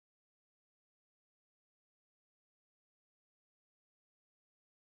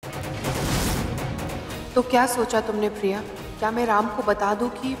तो क्या सोचा तुमने प्रिया? क्या मैं राम को बता दूं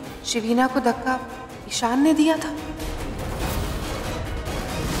कि शिवीना को धक्का ईशान ने दिया था?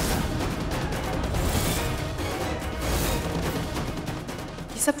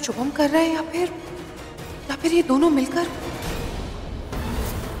 ये सब शुभम कर रहे हैं या फिर ये दोनों मिलकर?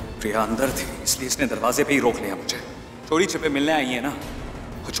 प्रिया अंदर थी इसलिए इसने दरवाजे पे ही रोक लिया मुझे। चोरी छिपे मिलने आई है ना,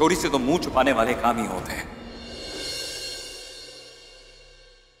 चोरी से तो मुंह छुपाने वाले काम ही होते हैं।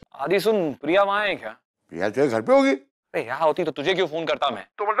 आदि सुन, प्रिया वहां है क्या? प्रिया तेरे घर पे होगी? अरे यहाँ होती तो तुझे क्यों फोन करता मैं?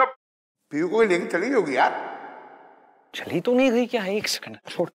 तो मतलब पीहू को लेके चली गई होगी यार। चली तो नहीं गई क्या? एक सेकंड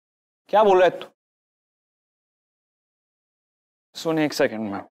छोड़, क्या बोल रहा है तू? सुन एक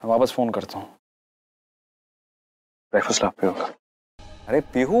सेकंड, मैं वापस फोन करता हूँ। ब्रेकफास्ट ला पीहू का। अरे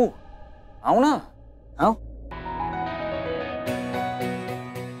पीहू आओ ना, आओ।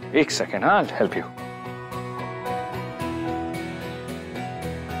 एक सेकंड, हाँ हेल्प यू।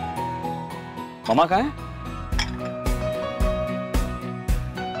 मामा कहाँ है?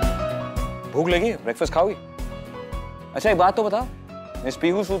 भूख लगी? ब्रेकफास्ट खाओगी? अच्छा एक बात तो बता, मिस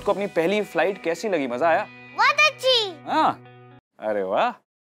पीहू सूद को अपनी पहली फ्लाइट कैसी लगी? मजा आया? बहुत अच्छी। हाँ, अरे वाह।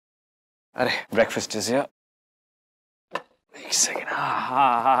 अरे ब्रेकफास्ट इज हियर। एक सेकंड,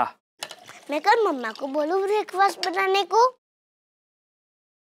 हाँ। मैं कल मम्मा को बोलूं ब्रेकफास्ट बनाने को?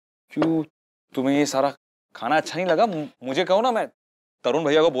 क्यों, तुम्हें ये सारा खाना अच्छा नहीं लगा? मुझे कहो ना, मैं तरुण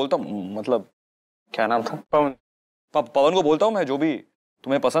भैया को बोलता हूँ, मतलब क्या नाम था? पवन। पवन को बोलता हूँ मैं, जो भी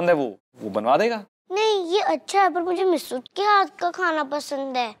तुम्हें पसंद है वो बनवा देगा। नहीं ये अच्छा है, पर मुझे मिसूद के हाथ का खाना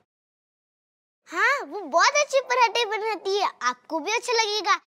पसंद है। हाँ वो बहुत अच्छे पराठे बनाती है, आपको भी अच्छा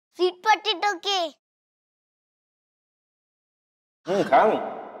लगेगा। स्वीट पोटैटो के।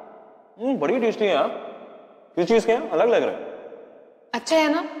 बड़ी टेस्टी है। किस चीज के? अलग लग रहा है। अच्छा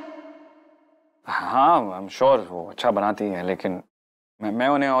है ना? हाँ आई एम श्योर वो अच्छा बनाती है, लेकिन मैं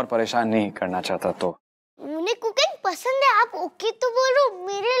उन्हें और परेशान नहीं करना चाहता। तो उन्हें कुकिंग पसंद है, आप ओके तो बोलो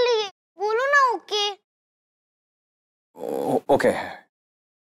मेरे लिए, बोलो ना ओके। ओके।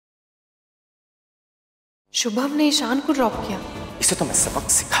 शुभम ने ईशान को ड्रॉप किया। इसे तो मैं सबक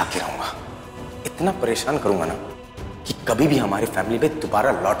सिखा के रहूंगा, इतना परेशान करूंगा ना कि कभी भी हमारी फैमिली में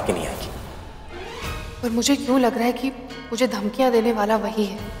दोबारा लौट के नहीं आएगी। पर मुझे क्यों लग रहा है कि मुझे धमकियां देने वाला वही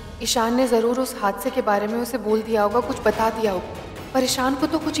है। ईशान ने जरूर उस हादसे के बारे में उसे बोल दिया होगा, कुछ बता दिया होगा, पर ईशान को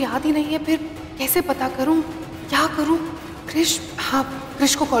तो कुछ याद ही नहीं है। फिर कैसे पता करूं, क्या करूं? क्रिश, हाँ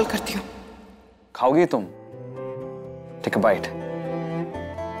क्रिश को कॉल करती हूँ। खाओगी तुम? Take a bite.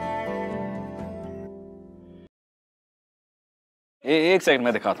 एक सेकंड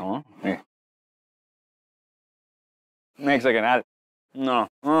मैं दिखाता हूँ। एक सेकंड यार। नो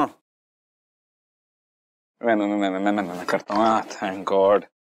मैं करता हूँ। Thank God.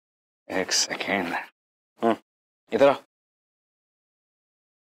 एक सेकेंड, इधर आओ।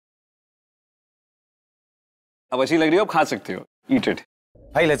 अब अच्छी लग रही हो, अब खा सकती हो। Eat it.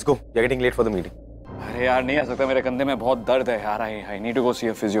 भाई let's go, we are getting late for the meeting. अरे यार नहीं आ सकता, मेरे कंधे में बहुत दर्द है यार। I need to go C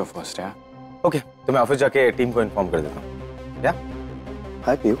a physio first यार। ओके, तो मैं ऑफिस जाके टीम को इन्फॉर्म कर देता हूँ। या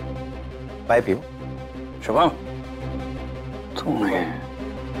बाय पीहू। बाय पीहू। शुभम तुम्हें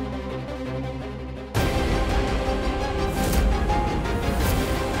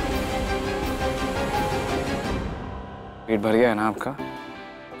पेट भर गया है ना आपका?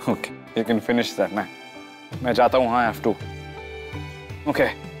 Okay, you can finish that. मैं जाता हूँ। हाँ, have to. Okay,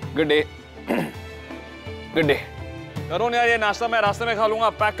 good day. Good day. करो यार, ये नाश्ता मैं रास्ते में खा लूंगा,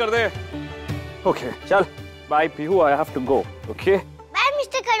 पैक कर दे। ओके चल, bye Pihu, I have to go. Okay bye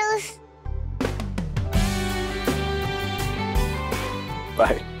mister खड़ूस।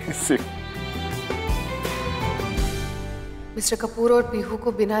 बाय। मिस्टर कपूर और पीहू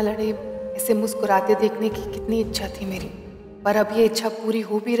को बिना लड़े ऐसे मुस्कुराते देखने की कितनी इच्छा थी मेरी, पर अब ये इच्छा पूरी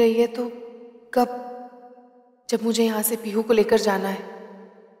हो भी रही है। तो कब? जब मुझे यहाँ से पीहू को लेकर जाना है,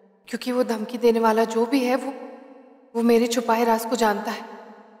 क्योंकि वो धमकी देने वाला जो भी है वो मेरे छुपाए राज को जानता है।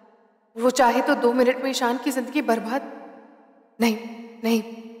 वो चाहे तो 2 मिनट में ईशान की जिंदगी बर्बाद। नहीं,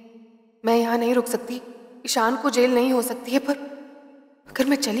 मैं यहाँ नहीं रुक सकती। ईशान को जेल नहीं हो सकती है, पर अगर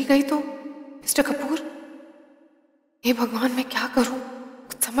मैं चली गई तो मिस्टर कपूर, हे भगवान मैं क्या करूं?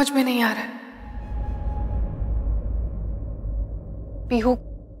 कुछ समझ में नहीं आ रहा है। पीहू,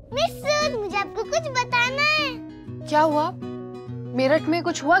 मिस्टर मुझे आपको कुछ बताना है। क्या हुआ? मेरठ में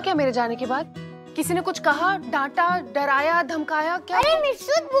कुछ हुआ क्या मेरे जाने के बाद? किसी ने कुछ कहा, डांटा, डराया, धमकाया क्या? अरे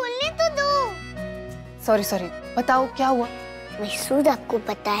मिसूद बोलने तो दो। सॉरी, बताओ क्या हुआ? मिसूद आपको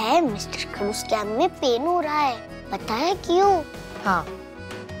पता है मिस्टर खड़ूस के आंख में पेन हो रहा है, पता है क्यों? हाँ,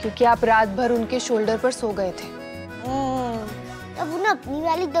 क्योंकि आप रात भर उनके शोल्डर पर सो गए थे। अब उन्हें अपनी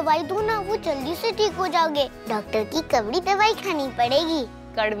वाली दवाई दो ना, वो जल्दी से ठीक हो जाओगे। डॉक्टर की कड़वी दवाई खानी पड़ेगी।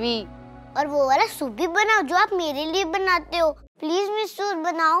 कड़वी? और वो वाला सूप भी बनाओ जो आप मेरे लिए बनाते हो। प्लीज मिस सूप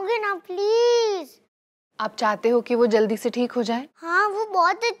बनाओगे ना प्लीज? आप चाहते हो कि वो जल्दी से ठीक हो जाए? हाँ, वो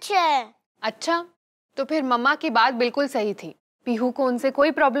बहुत अच्छा है। अच्छा, तो फिर मम्मा की बात बिल्कुल सही थी। पीहू को उनसे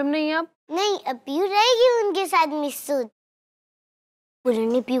कोई प्रॉब्लम नहीं है अब? नहीं, अब पीहू रहेगी उनके साथ मिस सूप।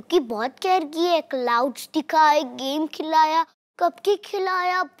 उन्होंने पीहू की बहुत केयर की है, क्लाउड्स दिखाए, गेम खिलाया, कपकेक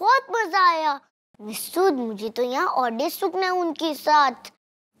खिलाया, बहुत मजा आया। मिस सूप, मुझे तो यहाँ और डेज रुकना है उनके साथ,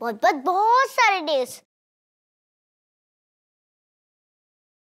 बहुत बहुत बहुत सारे डेज।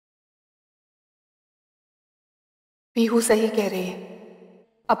 पीहू सही कह रही है,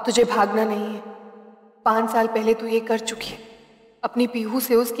 अब तुझे भागना नहीं है। 5 साल पहले तू ये कर चुकी है, अपनी पीहू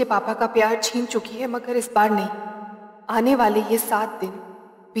से उसके पापा का प्यार छीन चुकी है, मगर इस बार नहीं। आने वाले ये 7 दिन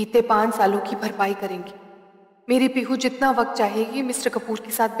बीते 5 सालों की भरपाई करेंगे। मेरी पीहू जितना वक्त चाहेगी मिस्टर कपूर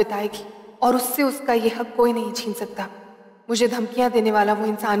के साथ बिताएगी, और उससे उसका ये हक कोई नहीं छीन सकता। मुझे धमकियां देने वाला वो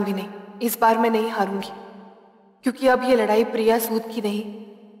इंसान भी नहीं। इस बार मैं नहीं हारूंगी, क्योंकि अब ये लड़ाई प्रिया सूद की नहीं,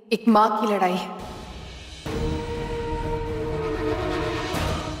 एक माँ की लड़ाई है।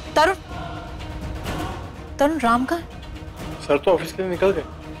 तरुण, तरुण, राम का? सर तो ऑफिस के लिए निकल गए।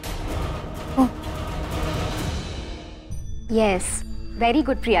 Yes, very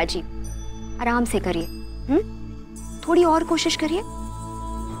good Priya ji, आराम से करिए। थोड़ी और कोशिश करिए।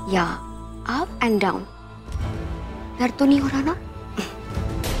 या अप एंड डाउन। दर्द तो नहीं हो रहा ना?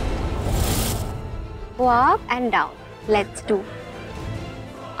 वो up and down, let's do.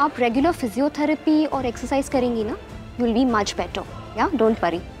 आप रेगुलर फिजियोथेरेपी और एक्सरसाइज करेंगी ना, you will be much better. या डोंट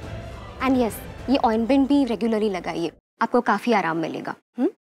वरी। एंड यस, ये ऑइंटमेंट भी रेगुलरली लगाइए, आपको काफी आराम मिलेगा।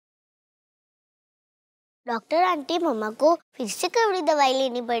 डॉक्टर आंटी, मम्मा को फिर से कड़ी दवाई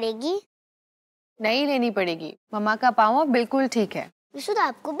लेनी पड़ेगी? नहीं लेनी पड़ेगी, मम्मा का पाँव बिल्कुल ठीक है। विशुद्ध,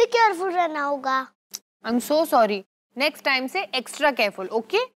 आपको भी केयरफुल रहना होगा। I am so sorry, next time से extra careful,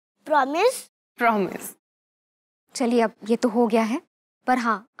 okay? Promise? Promise. चलिए, अब ये तो हो गया है, पर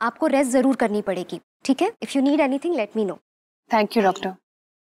हाँ, आपको रेस्ट जरूर करनी पड़ेगी, ठीक है? If you need anything let me know. Thank you doctor.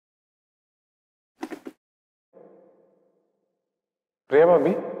 प्रिया भाभी,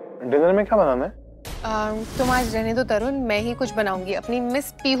 डिनर में क्या बनाना है? तुम आज रहने दो तरुण, मैं ही कुछ बनाऊंगी अपनी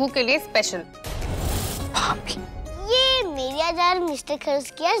मिस पीहू के लिए स्पेशल। ये मेरी आज यार मिस्टर खर्च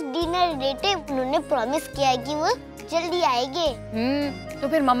किया डिनर डेट है, उन्होंने प्रॉमिस किया है कि वो जल्दी आएंगे। तो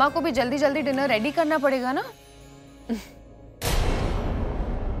फिर मम्मा को भी जल्दी जल्दी डिनर रेडी करना पड़ेगा ना।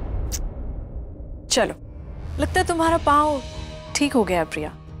 चलो, लगता है तुम्हारा पाँव ठीक हो गया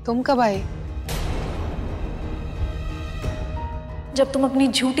प्रिया। तुम कब आए? जब तुम अपनी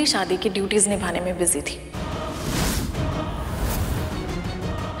झूठी शादी की ड्यूटीज निभाने में बिजी थी।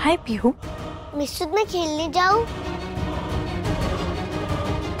 हाय पीहू। मिस्टर, मैं खेलने जाऊं?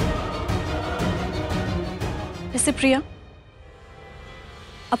 वैसे प्रिया,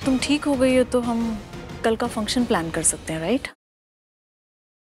 अब तुम ठीक हो गई हो तो हम कल का फंक्शन प्लान कर सकते हैं, राइट?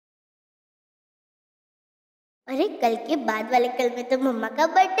 अरे, कल के बाद वाले कल में तो मम्मा का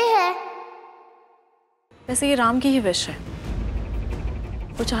बर्थडे है। वैसे ये राम की ही विश है,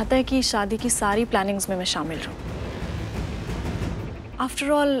 वो चाहता है कि शादी की सारी प्लानिंग्स में मैं शामिल रहूं। आफ्टर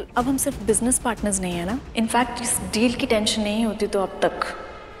ऑल, अब हम सिर्फ बिजनेस पार्टनर्स नहीं है ना। इनफैक्ट इस डील की टेंशन नहीं होती तो अब तक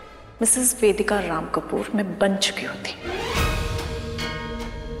मिसेस वेदिका राम कपूर मैं बन चुकी होती।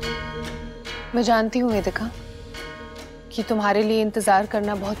 मैं जानती हूँ वेदिका कि तुम्हारे लिए इंतजार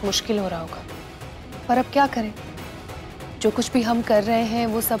करना बहुत मुश्किल हो रहा होगा, पर अब क्या करें? जो कुछ भी हम कर रहे हैं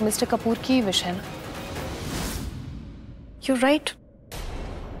वो सब मिस्टर कपूर की ही विश है ना। You right.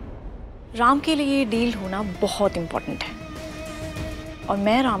 राम के लिए ये डील होना बहुत इंपॉर्टेंट है और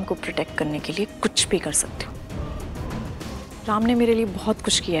मैं राम को प्रोटेक्ट करने के लिए कुछ भी कर सकती हूँ। राम ने मेरे लिए बहुत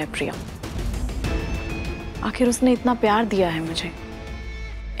कुछ किया है प्रिया, आखिर उसने इतना प्यार दिया है मुझे।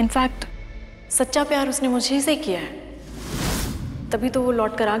 इनफैक्ट सच्चा प्यार उसने मुझे से किया है, तभी तो वो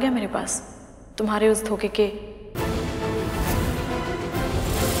लौट कर आ गया मेरे पास तुम्हारे उस धोखे के।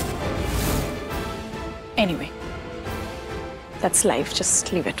 Anyway, that's life,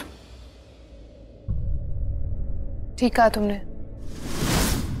 just leave it. ठीक कहा तुमने,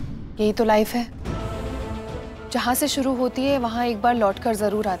 यही तो लाइफ है। जहाँ से शुरू होती है वहाँ एक बार लौट कर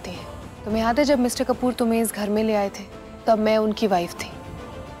जरूर आती है। तुम्हें याद है जब मिस्टर कपूर तुम्हें इस घर में ले आए थे, तब मैं उनकी वाइफ थी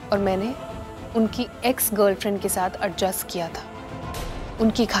और मैंने उनकी एक्स गर्लफ्रेंड के साथ एडजस्ट किया था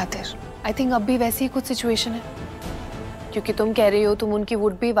उनकी खातिर। आई थिंक अब भी वैसी ही कुछ सिचुएशन है, क्योंकि तुम कह रही हो तुम उनकी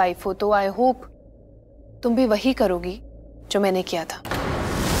वुड बी वाइफ हो, तो आई होप तुम भी वही करोगी जो मैंने किया था,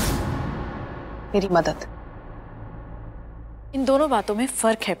 मेरी मदद। इन दोनों बातों में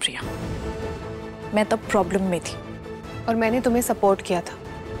फर्क है प्रिया। मैं तब प्रॉब्लम में थी और मैंने तुम्हें सपोर्ट किया था,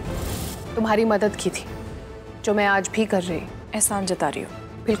 तुम्हारी मदद की थी, जो मैं आज भी कर रही हूँ। एहसान जता रही हो?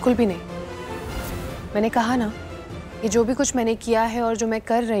 बिल्कुल भी नहीं। मैंने कहा ना, ये जो भी कुछ मैंने किया है और जो मैं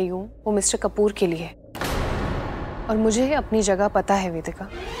कर रही हूँ वो मिस्टर कपूर के लिए। और मुझे अपनी जगह पता है वेदिका,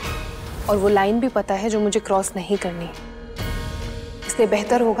 और वो लाइन भी पता है जो मुझे क्रॉस नहीं करनी। इसलिए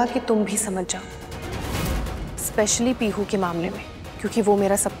बेहतर होगा कि तुम भी समझ जाओ, स्पेशली पीहू के मामले में, क्योंकि वो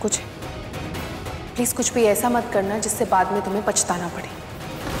मेरा सब कुछ है। प्लीज कुछ भी ऐसा मत करना जिससे बाद में तुम्हें पछताना पड़े।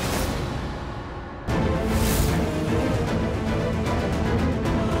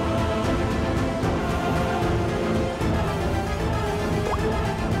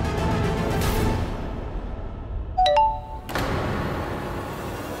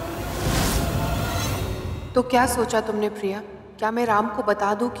 तो क्या सोचा तुमने प्रिया? क्या मैं राम को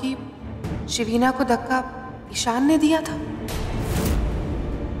बता दूं कि शिवीना को धक्का ईशान ने दिया था?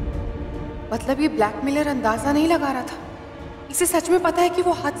 मतलब ये ब्लैकमेलर अंदाजा नहीं लगा रहा था। इसे सच में पता है कि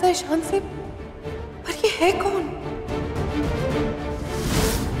वो हादसा ईशान से, पर ये है कौन?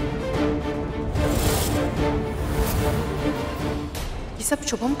 ये सब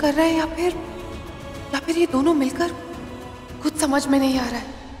शुभम कर रहे हैं या फिर ये दोनों मिलकर? कुछ समझ में नहीं आ रहा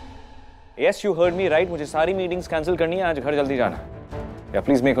है। Yes, you heard me right. मुझे सारी मीटिंग्स कैंसिल करनी है, आज घर जल्दी जाना है। या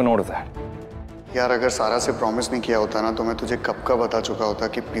please make a note of that. यार अगर सारा से प्रॉमिस नहीं किया होता ना तो मैं तुझे कब का बता चुका होता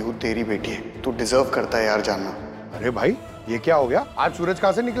कि पीहू तेरी बेटी है। तू डिजर्व करता है यार जानना। अरे भाई ये क्या हो गया? आज सूरज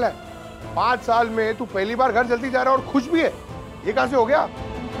कहाँ से निकला है? 5 साल में तू पहली बार घर जल्दी जा रहा है और खुश भी है। ये कहाँ से हो गया?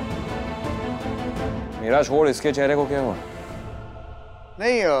 मेरा छोड़, इसके चेहरे को क्या हुआ?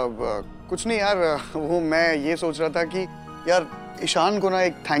 नहीं कुछ नहीं यार, वो मैं ये सोच रहा था कि यार ईशान को ना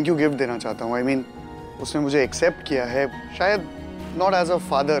एक थैंक यू गिफ्ट देना चाहता हूँ। I mean, उसने मुझे एक्सेप्ट किया है, शायद नॉट एज अ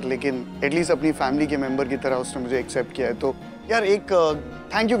फादर लेकिन एटलीस्ट अपनी फैमिली के मेंबर की तरह उसने मुझे एक्सेप्ट किया है। तो यार एक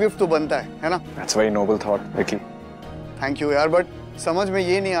थैंक यू गिफ्ट तो बनता है ना? That's very noble thought, Vicky. Thank you यार, बट समझ में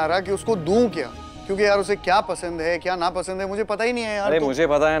ये नहीं आ रहा कि उसको दूं क्या, क्योंकि यार उसे क्या पसंद है क्या ना पसंद है मुझे पता ही नहीं है यार। अरे मुझे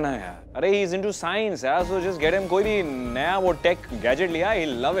पता है ना यार। अरे he is into science यार, so just get him कोई भी नया वो टेक गैजेट लिया,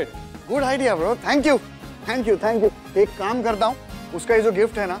 he'll love it। Good idea bro, thank you thank you thank you. एक काम करता हूँ, उसका ये जो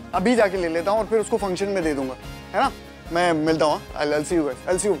गिफ्ट है ना अभी जाके ले लेता हूँ और फिर उसको फंक्शन में दे दूंगा, है ना? मैं मिलता हूँ। I'll see you guys,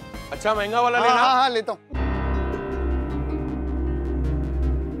 I'll see you। अच्छा महंगा वाला लेना। हाँ लेता हूँ।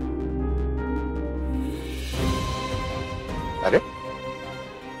 अरे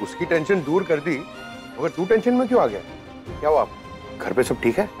उसकी टेंशन दूर कर दी, मगर तू टेंशन में क्यों आ गया? क्या हुआ? घर पे सब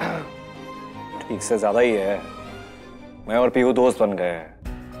ठीक है? ठीक से ज्यादा ही है। मैं और पीहू दोस्त बन गए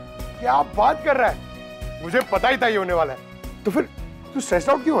हैं। क्या बात कर रहा है? मुझे पता ही था ये होने वाला है। तो फिर तू स्ट्रेस्ड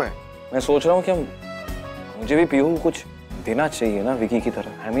आउट क्यों है? मैं सोच रहा हूँ कि मुझे भी पीहू को कुछ देना चाहिए ना विकी की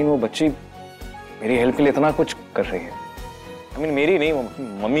तरह। I mean, वो बच्ची मेरी हेल्प के लिए इतना कुछ कर रही है। I mean, मेरी नहीं,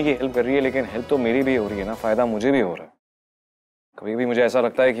 मम्मी की हेल्प कर रही है, लेकिन हेल्प तो मेरी भी हो रही है ना, फायदा मुझे भी हो रहा है। कभी भी मुझे ऐसा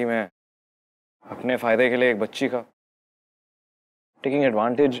लगता है कि मैं अपने फायदे के लिए एक बच्ची का taking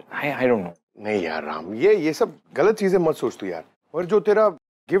advantage, I don't know. नहीं यार राम, ये सब गलत चीजें मत सोच तू यार। और जो तेरा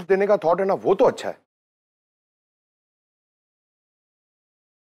गिफ्ट देने का थॉट है ना वो तो अच्छा है।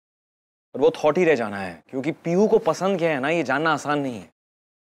 और वो थॉट ही रह जाना है, क्योंकि पीहू को पसंद क्या है ना ये जानना आसान नहीं है।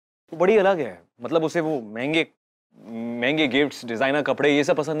 वो बड़ी अलग है, मतलब उसे वो महंगे गिफ्ट्स, डिजाइनर कपड़े ये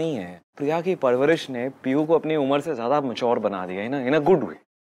सब पसंद नहीं है। प्रिया की परवरिश ने पीहू को अपनी उम्र से ज्यादा मैच्योर बना दिया है ना, इन अ गुड वे।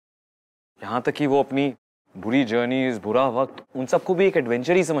 यहाँ तक कि वो अपनी बुरी जर्नीज, बुरा वक्त, उन सबको भी एक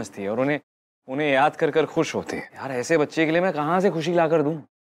एडवेंचर ही समझती है और उन्हें याद कर कर खुश होते हैं। यार ऐसे बच्चे के लिए मैं कहाँ से खुशी ला कर दूं?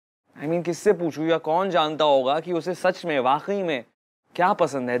 I mean, किससे पूछूं, या कौन जानता होगा कि उसे सच में वाकई में क्या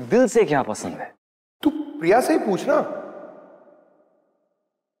पसंद है, दिल से क्या पसंद है? तू प्रिया से ही पूछना।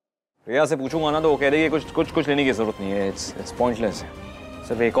 प्रिया से पूछूंगा ना तो वो कह देगी कुछ लेने की जरूरत नहीं है, इट्स पॉइंटलेस है।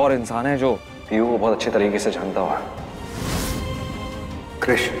 सिर्फ एक और इंसान है जो पीहू को बहुत अच्छे तरीके से जानता हुआ।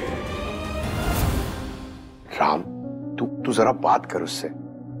 कृष, राम, तू जरा बात कर उससे।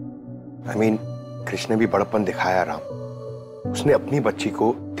 I mean, कृष ने भी बड़प्पन दिखाया राम। उसने अपनी बच्ची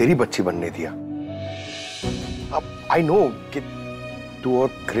को तेरी बच्ची बनने दिया। अब आई नो कि तू और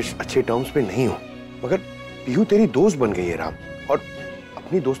कृष अच्छे टर्म्स पे नहीं हो, मगर पीहू तेरी दोस्त बन गई है राम, और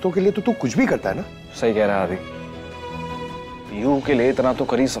अपनी दोस्तों के लिए तो तू कुछ भी करता है ना। सही कह रहा है आदि। पीहू के लिए इतना तो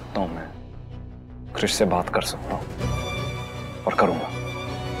कर ही सकता हूं मैं। कृष से बात कर सकता हूं और करूंगा।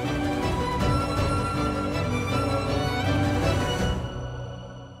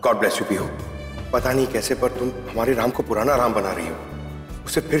 God bless you Pihu. पता नहीं कैसे पर तुम हमारे राम को पुराना राम बना रही हो,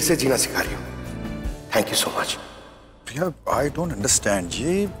 उसे फिर से जीना सिखा रही हो। Thank you so much. Priya, I don't understand.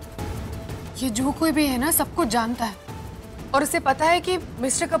 ये जो कोई भी है ना सब कुछ जानता है, और उसे पता है कि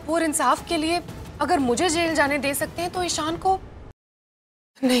मिस्टर कपूर इंसाफ के लिए अगर मुझे जेल जाने दे सकते हैं तो ईशान को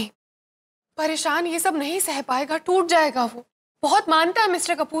नहीं। पर ईशान ये सब नहीं सह पाएगा, टूट जाएगा। वो बहुत मानता है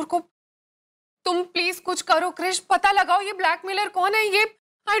मिस्टर कपूर को। तुम प्लीज कुछ करो कृष, पता लगाओ ये ब्लैकमेलर कौन है। ये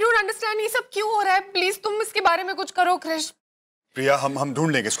I don't understand, ये सब क्यों हो रहा है? प्लीज तुम इसके बारे में कुछ करो क्रिश। प्रिया, हम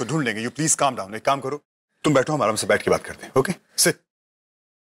ढूंढ लेंगे इसको, ढूंढ लेंगे। You please calm down. एक काम करो, तुम बैठो, हम आराम से बैठ के बात करते हैं। Okay, seat.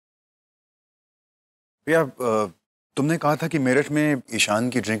 प्रिया, तुमने कहा था कि मेरठ में ईशान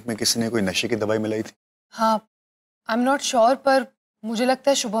की ड्रिंक में किसी ने कोई नशे की दवाई मिलाई थी। हाँ, आई एम नॉट श्योर, पर मुझे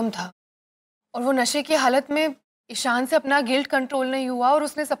लगता है शुभम था। और वो नशे की हालत में ईशान से अपना गिल्ट कंट्रोल नहीं हुआ और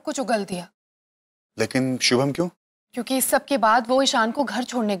उसने सब कुछ उगल दिया। लेकिन शुभम क्यों? क्योंकि इस सब के बाद वो ईशान को घर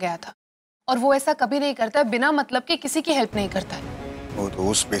छोड़ने गया था, और वो ऐसा कभी नहीं करता, बिना मतलब के किसी की हेल्प नहीं करता है। वो तो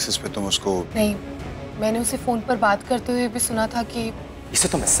उस बेसिस पे तुम उसको? नहीं, मैंने उसे फोन पर बात करते हुए भी सुना था कि इसे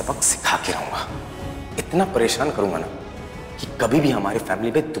तो मैं सबक सिखा के रहूंगा, इतना परेशान करूंगा ना कि कभी भी हमारी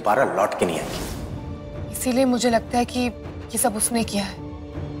फैमिली में दोबारा लौट के नहीं आएगी। इसीलिए मुझे लगता है कि ये सब उसने किया है।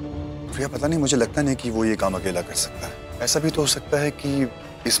 प्रिया, पता नहीं, मुझे लगता नहीं कि वो ये काम अकेला कर सकता है। ऐसा भी तो हो सकता है कि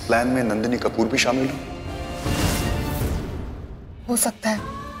इस प्लान में नंदिनी कपूर भी शामिल हो सकता है।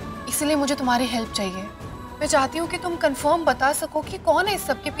 इसलिए मुझे तुम्हारी हेल्प चाहिए। मैं चाहती हूँ कि तुम कंफर्म बता सको कि कौन है इस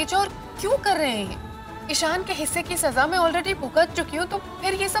सब के पीछे और क्यों कर रहे हैं ये। ईशान के हिस्से की सजा मैं ऑलरेडी भुगत चुकी हूँ, तो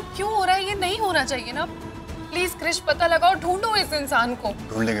फिर ये सब क्यों हो रहा है? ये नहीं होना चाहिए ना। प्लीज क्रिश, पता लगाओ, ढूंढो इस इंसान को।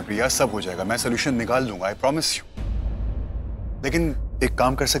 ढूंढ लेंगे प्रिया, सब हो जाएगा। मैं सोल्यूशन निकाल दूंगा, आई प्रॉमिस यू। लेकिन एक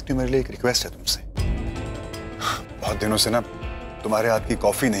काम कर सकती हूँ, मेरे लिए एक रिक्वेस्ट है तुमसे। बहुत दिनों से ना तुम्हारे हाथ की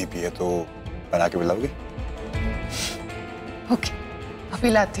कॉफी नहीं पी है, तो बना के पिलाओगे? ओके, अभी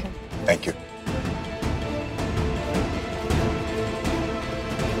लाती हूँ। Thank you.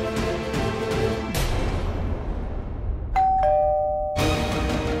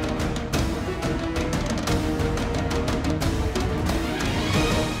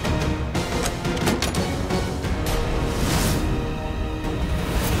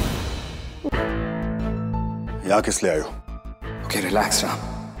 यहाँ किस लिए आए हो? Okay, relax Ram.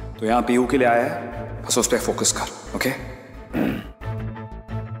 तो यहाँ पीहू के लिए आया है, बस उस पर फोकस कर। ओके?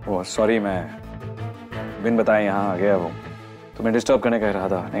 वो सॉरी, मैं बिन बताए यहाँ आ गया। वो तुम्हें डिस्टर्ब करने का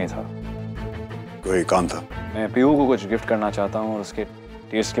इरादा नहीं था। कोई काम था? मैं पीहू को कुछ गिफ्ट करना चाहता हूँ और उसके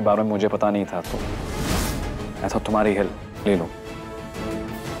टेस्ट के बारे में मुझे पता नहीं था, तो मैं था तुम्हारी हेल्प ले लो।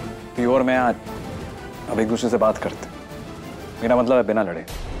 पीहू और मैं आज अब एक दूसरे से बात करते। मेरा मतलब है बिना लड़े।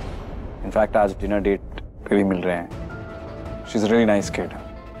 इनफैक्ट आज डिनर डेट पे भी मिल रहे हैं। She is really nice kid.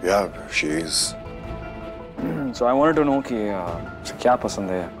 या she is. So I wanted to know कि उसे क्या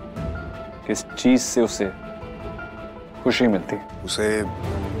पसंद है, किस चीज से उसे खुशी मिलती है। उसे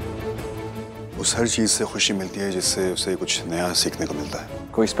उस हर चीज से खुशी मिलती है जिससे उसे कुछ नया सीखने को मिलता है।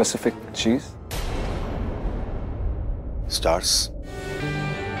 कोई स्पेसिफिक चीज? स्टार्स।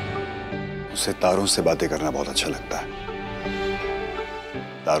 उसे तारों से बातें करना बहुत अच्छा लगता है।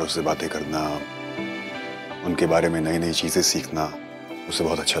 तारों से बातें करना, उनके बारे में नई नई चीजें सीखना उसे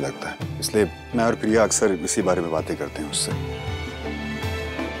बहुत अच्छा लगता है। इसलिए मैं और प्रिया अक्सर इसी बारे में बातें करते हैं उससे।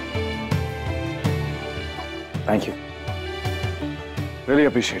 Thank you, really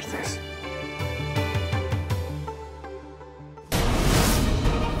appreciate this.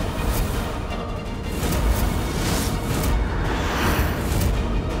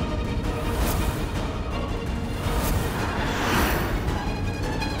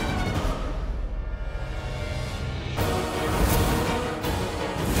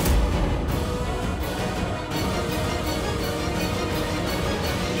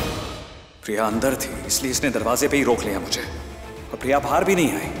 प्रिया अंदर थी, इसलिए इसने दरवाजे पे ही रोक लिया मुझे। और प्रिया बाहर भी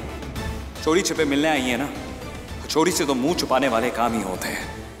नहीं आई। चोरी छिपे मिलने आई है ना, चोरी से तो मुंह छुपाने वाले काम ही होते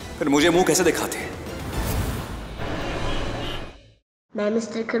हैं। फिर मुझे मुंह कैसे दिखाते? मैं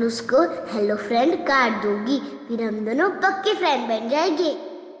मिस्टर खड़ूस को हेलो फ्रेंड कार्ड दूंगी, फिर हम दोनों पक्के फ्रेंड बन जाएंगे।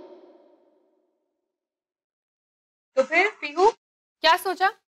 तो फिर पीहू, क्या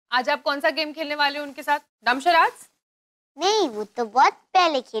सोचा? आज आप कौन सा गेम खेलने वाले हो उनके साथ? डमशराज? नहीं, वो तो बहुत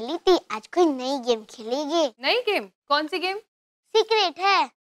पहले खेली थी। आज कोई नई गेम खेलेंगे। नई गेम? कौन सी गेम? सीक्रेट है।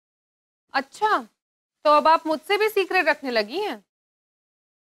 अच्छा, तो अब आप मुझसे भी सीक्रेट रखने लगी हैं?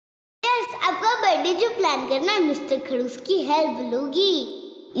 यस, आपका बर्थडे जो प्लान करना है, मिस्टर खड़ूस की हेल्प लूंगी,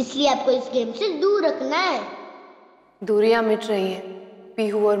 इसलिए आपको इस गेम से दूर रखना है। दूरियां मिट रही हैं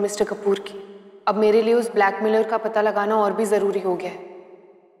पीहू और मिस्टर कपूर की। अब मेरे लिए उस ब्लैकमेलर का पता लगाना और भी जरूरी हो गया है।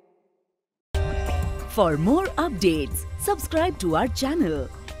 For more updates, subscribe to our channel,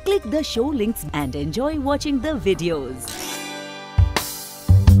 click the show links and enjoy watching the videos.